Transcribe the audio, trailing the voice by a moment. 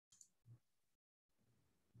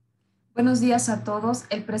Buenos días a todos.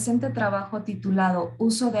 El presente trabajo titulado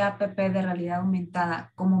Uso de APP de realidad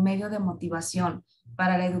aumentada como medio de motivación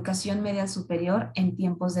para la educación media superior en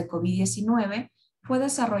tiempos de COVID-19 fue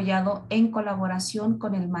desarrollado en colaboración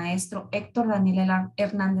con el maestro Héctor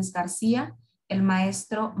Hernández-García, el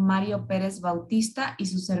maestro Mario Pérez Bautista y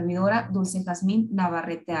su servidora Dulce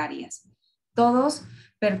Navarrete-Arias. Todos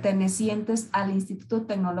pertenecientes al Instituto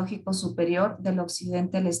Tecnológico Superior del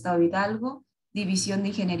Occidente del Estado de Hidalgo, División de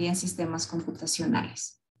Ingeniería en Sistemas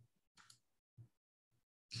Computacionales.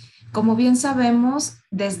 Como bien sabemos,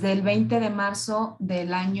 desde el 20 de marzo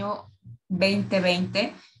del año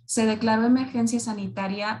 2020 se declaró emergencia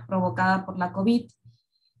sanitaria provocada por la COVID.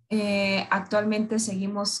 Actualmente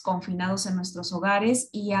seguimos confinados en nuestros hogares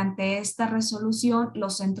y ante esta resolución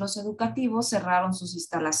los centros educativos cerraron sus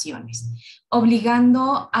instalaciones,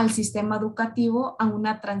 obligando al sistema educativo a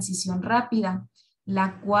una transición rápida,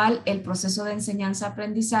 la cual el proceso de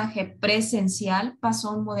enseñanza-aprendizaje presencial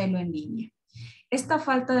pasó a un modelo en línea. Esta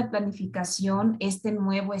falta de planificación, este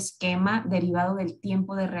nuevo esquema derivado del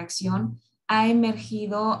tiempo de reacción, han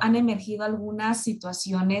emergido algunas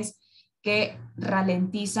situaciones que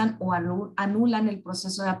ralentizan o anulan el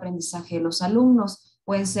proceso de aprendizaje de los alumnos.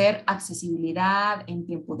 Pueden ser accesibilidad en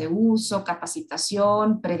tiempo de uso,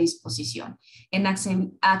 capacitación, predisposición. En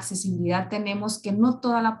accesibilidad tenemos que no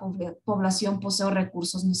toda la población posee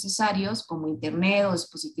recursos necesarios como internet o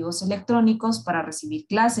dispositivos electrónicos para recibir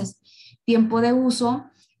clases. Tiempo de uso,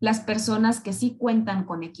 las personas que sí cuentan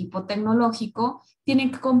con equipo tecnológico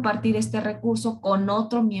tienen que compartir este recurso con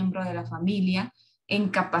otro miembro de la familia. En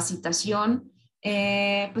capacitación,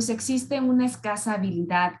 pues existe una escasa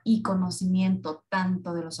habilidad y conocimiento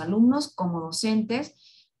tanto de los alumnos como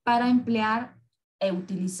docentes para emplear e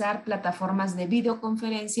utilizar plataformas de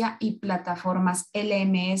videoconferencia y plataformas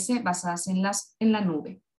LMS basadas en la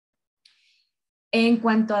nube. En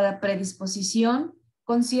cuanto a la predisposición,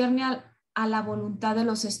 concierne a la voluntad de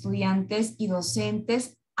los estudiantes y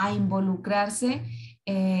docentes a involucrarse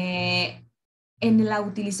en la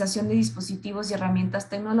utilización de dispositivos y herramientas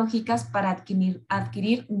tecnológicas para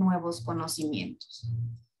adquirir nuevos conocimientos.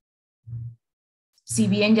 Si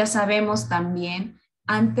bien ya sabemos también,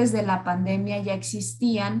 antes de la pandemia ya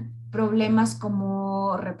existían problemas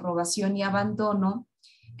como reprobación y abandono.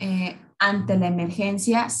 Ante la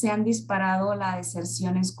emergencia se han disparado la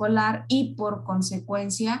deserción escolar y por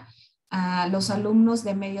consecuencia los alumnos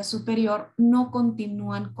de media superior no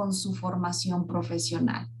continúan con su formación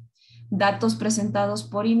profesional. Datos presentados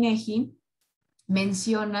por INEGI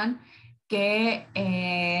mencionan que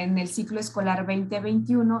en el ciclo escolar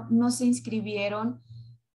 2021 no se inscribieron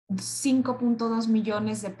 5.2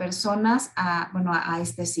 millones de personas a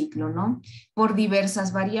este ciclo, ¿no? Por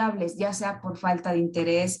diversas variables, ya sea por falta de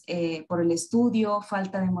interés por el estudio,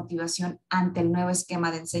 falta de motivación ante el nuevo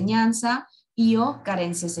esquema de enseñanza y o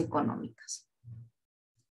carencias económicas.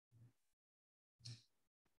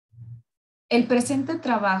 El presente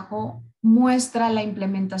trabajo muestra la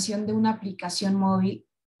implementación de una aplicación móvil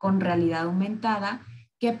con realidad aumentada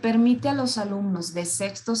que permite a los alumnos de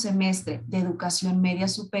sexto semestre de educación media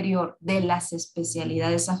superior de las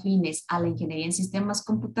especialidades afines a la ingeniería en sistemas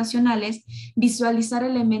computacionales visualizar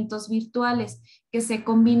elementos virtuales que se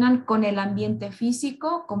combinan con el ambiente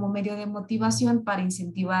físico como medio de motivación para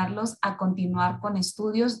incentivarlos a continuar con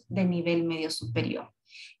estudios de nivel medio superior.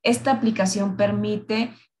 Esta aplicación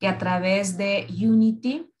permite que a través de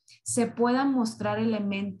Unity se puedan mostrar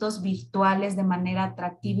elementos virtuales de manera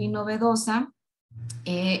atractiva y novedosa.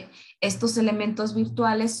 Estos elementos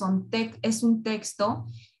virtuales es un texto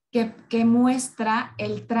que muestra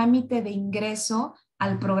el trámite de ingreso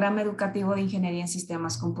al programa educativo de Ingeniería en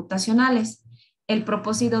Sistemas Computacionales. El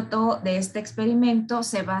propósito de este experimento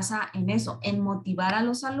se basa en eso, en motivar a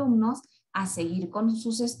los alumnos a seguir con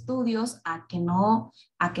sus estudios, a que no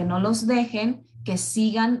los dejen, que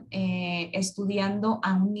sigan estudiando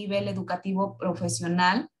a un nivel educativo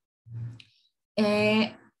profesional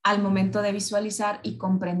al momento de visualizar y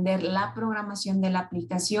comprender la programación de la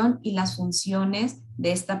aplicación y las funciones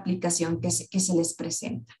de esta aplicación que se les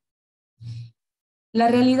presenta. La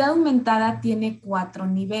realidad aumentada tiene 4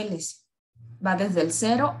 niveles, va desde el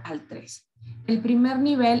 0 al 3. El primer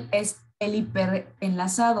nivel es el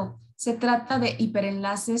hiperenlazado. Se trata de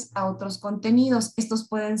hiperenlaces a otros contenidos. Estos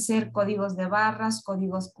pueden ser códigos de barras,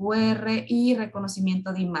 códigos QR y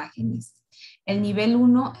reconocimiento de imágenes. El nivel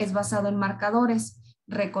 1 es basado en marcadores,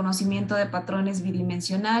 reconocimiento de patrones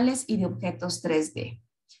bidimensionales y de objetos 3D.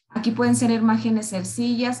 Aquí pueden ser imágenes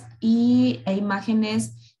sencillas e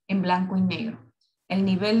imágenes en blanco y negro. El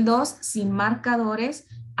nivel 2, sin marcadores,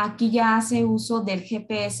 Aquí ya hace uso del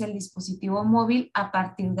GPS, el dispositivo móvil, a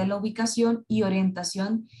partir de la ubicación y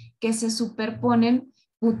orientación que se superponen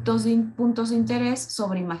puntos de interés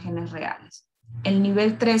sobre imágenes reales. El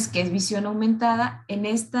nivel 3, que es visión aumentada, en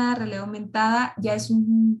esta realidad aumentada ya es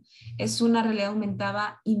una realidad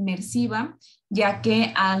aumentada inmersiva, ya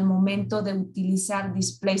que al momento de utilizar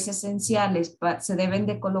displays esenciales se deben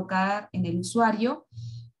de colocar en el usuario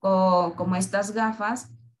como estas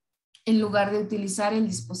gafas, en lugar de utilizar el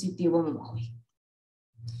dispositivo móvil.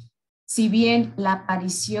 Si bien la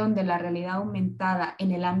aparición de la realidad aumentada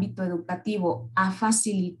en el ámbito educativo ha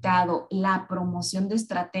facilitado la promoción de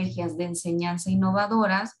estrategias de enseñanza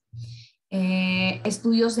innovadoras,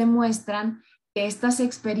 estudios demuestran que estas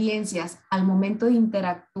experiencias al momento de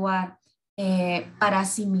interactuar para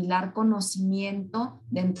asimilar conocimiento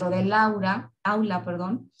dentro del aula,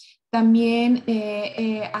 también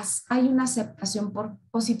hay una aceptación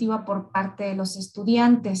positiva por parte de los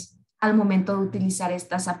estudiantes al momento de utilizar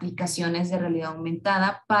estas aplicaciones de realidad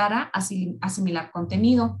aumentada para asimilar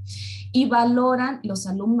contenido, y los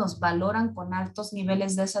alumnos valoran con altos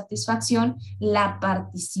niveles de satisfacción la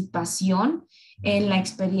participación en la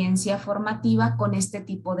experiencia formativa con este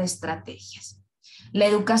tipo de estrategias. La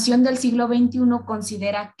educación del siglo XXI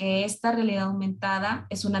considera que esta realidad aumentada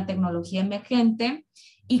es una tecnología emergente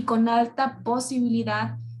y con alta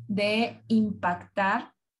posibilidad de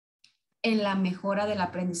impactar en la mejora del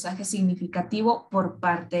aprendizaje significativo por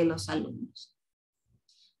parte de los alumnos.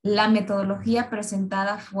 La metodología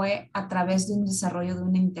presentada fue a través de un desarrollo de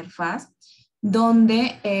una interfaz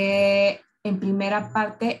donde en primera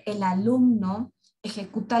parte el alumno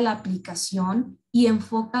ejecuta la aplicación y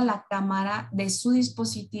enfoca la cámara de su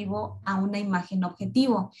dispositivo a una imagen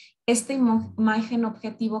objetivo. Esta imagen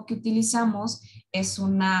objetivo que utilizamos es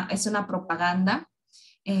una propaganda.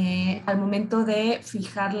 Al momento de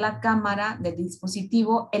fijar la cámara del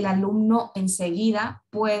dispositivo, el alumno enseguida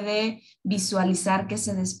puede visualizar que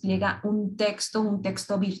se despliega un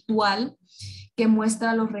texto virtual que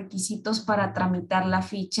muestra los requisitos para tramitar la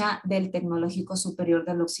ficha del Tecnológico Superior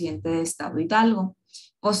del Occidente de Estado Hidalgo.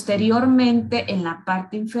 Posteriormente, en la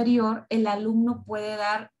parte inferior, el alumno puede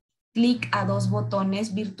dar clic a dos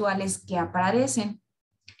botones virtuales que aparecen.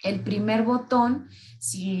 El primer botón,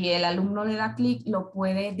 si el alumno le da clic, lo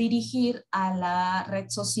puede dirigir a la red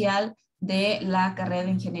social de la carrera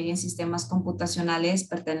de Ingeniería en Sistemas Computacionales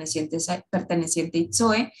perteneciente a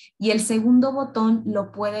ITSOE, y el segundo botón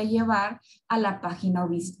lo puede llevar a la página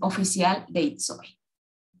oficial de ITSOE.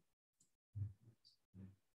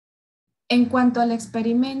 En cuanto al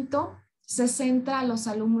experimento, se centra a los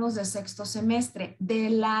alumnos de sexto semestre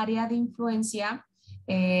del área de influencia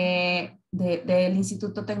del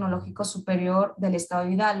Instituto Tecnológico Superior del Estado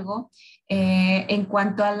de Hidalgo en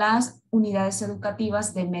cuanto a las unidades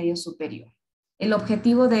educativas de medio superior. El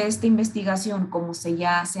objetivo de esta investigación, como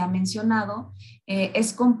ya se ha mencionado,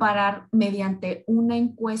 es comparar mediante una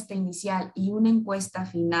encuesta inicial y una encuesta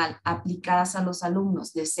final aplicadas a los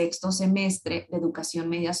alumnos de sexto semestre de educación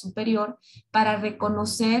media superior para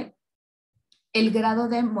reconocer el grado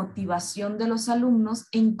de motivación de los alumnos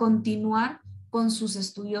en continuar con sus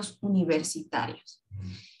estudios universitarios.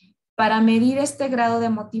 Para medir este grado de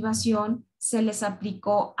motivación, se les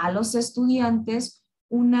aplicó a los estudiantes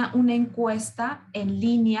una encuesta en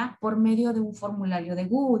línea por medio de un formulario de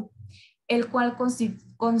Google, el cual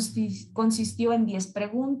consistió en 10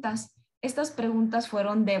 preguntas. Estas preguntas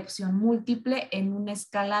fueron de opción múltiple en una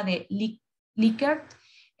escala de Likert,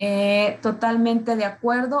 totalmente de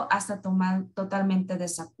acuerdo hasta totalmente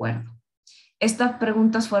desacuerdo. Estas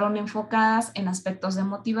preguntas fueron enfocadas en aspectos de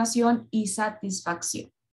motivación y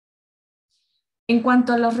satisfacción. En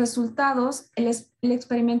cuanto a los resultados, el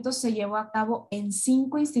experimento se llevó a cabo en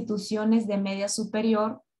 5 instituciones de media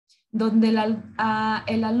superior, donde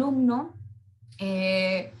el alumno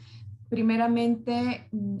primeramente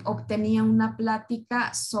obtenía una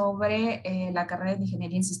plática sobre la carrera de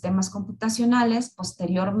Ingeniería en Sistemas Computacionales.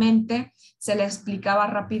 Posteriormente se le explicaba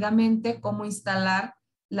rápidamente cómo instalar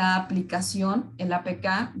la aplicación, el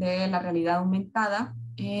APK de la realidad aumentada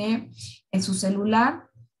en su celular,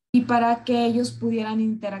 y para que ellos pudieran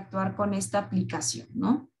interactuar con esta aplicación,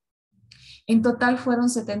 ¿no? En total fueron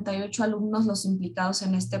 78 alumnos los implicados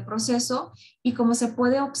en este proceso, y como se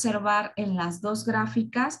puede observar en las dos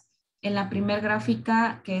gráficas, en la primera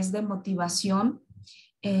gráfica, que es de motivación,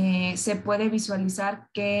 se puede visualizar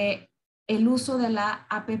que el uso de la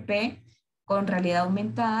APP con realidad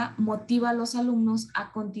aumentada motiva a los alumnos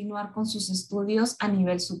a continuar con sus estudios a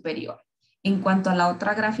nivel superior. En cuanto a la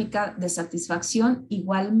otra gráfica de satisfacción,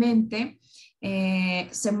 igualmente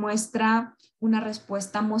se muestra una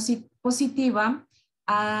respuesta positiva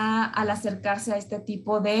al acercarse a este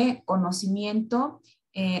tipo de conocimiento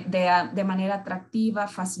de manera atractiva,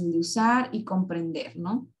 fácil de usar y comprender,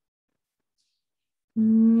 ¿no?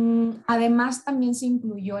 Además, también se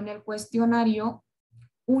incluyó en el cuestionario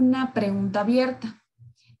una pregunta abierta.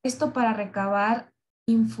 Esto para recabar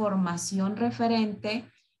información referente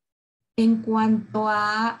en cuanto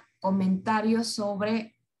a comentarios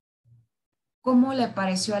sobre cómo le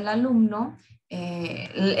pareció al alumno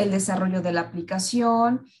el desarrollo de la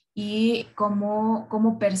aplicación y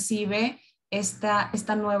cómo percibe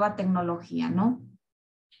esta nueva tecnología, ¿no?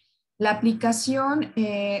 La aplicación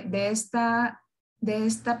de esta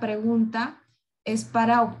pregunta es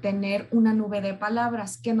para obtener una nube de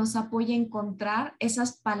palabras que nos apoye a encontrar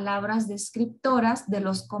esas palabras descriptoras de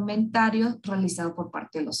los comentarios realizados por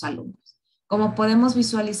parte de los alumnos. Como podemos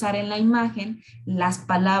visualizar en la imagen, las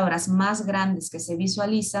palabras más grandes que se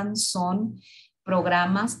visualizan son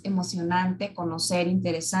programas, emocionante, conocer,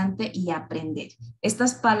 interesante y aprender.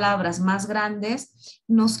 Estas palabras más grandes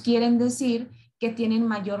nos quieren decir que tienen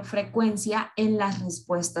mayor frecuencia en las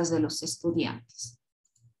respuestas de los estudiantes.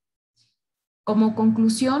 Como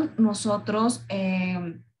conclusión, nosotros,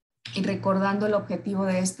 y recordando el objetivo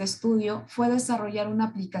de este estudio, fue desarrollar una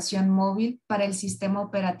aplicación móvil para el sistema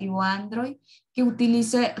operativo Android que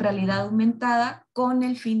utilice realidad aumentada con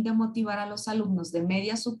el fin de motivar a los alumnos de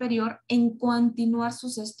media superior en continuar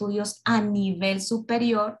sus estudios a nivel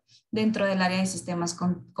superior dentro del área de sistemas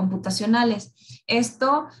computacionales.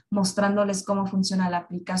 Esto mostrándoles cómo funciona la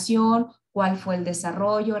aplicación, cuál fue el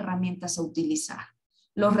desarrollo, herramientas a utilizar.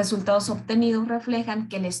 Los resultados obtenidos reflejan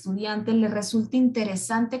que al estudiante le resulta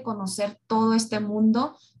interesante conocer todo este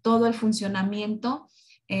mundo, todo el funcionamiento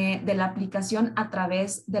de la aplicación a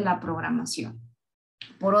través de la programación.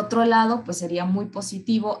 Por otro lado, pues sería muy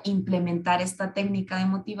positivo implementar esta técnica de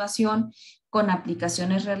motivación con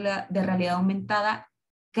aplicaciones de realidad aumentada,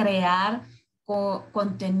 crear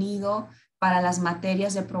contenido para las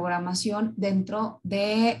materias de programación dentro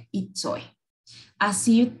de ITSOE.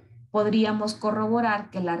 Así podríamos corroborar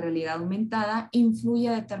que la realidad aumentada influye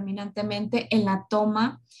determinantemente en la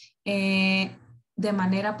toma de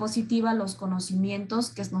manera positiva los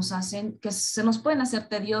conocimientos que se nos pueden hacer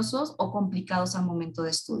tediosos o complicados al momento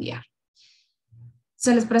de estudiar.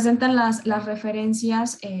 Se les presentan las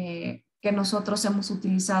referencias que nosotros hemos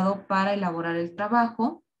utilizado para elaborar el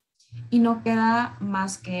trabajo y no queda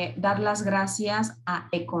más que dar las gracias a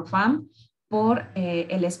Ecofam por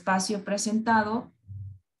el espacio presentado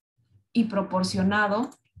y proporcionado.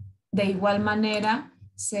 De igual manera,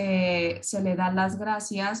 se le da las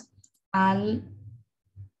gracias a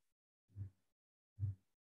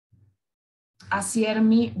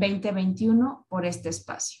CIERMMI 2021 por este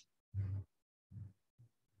espacio.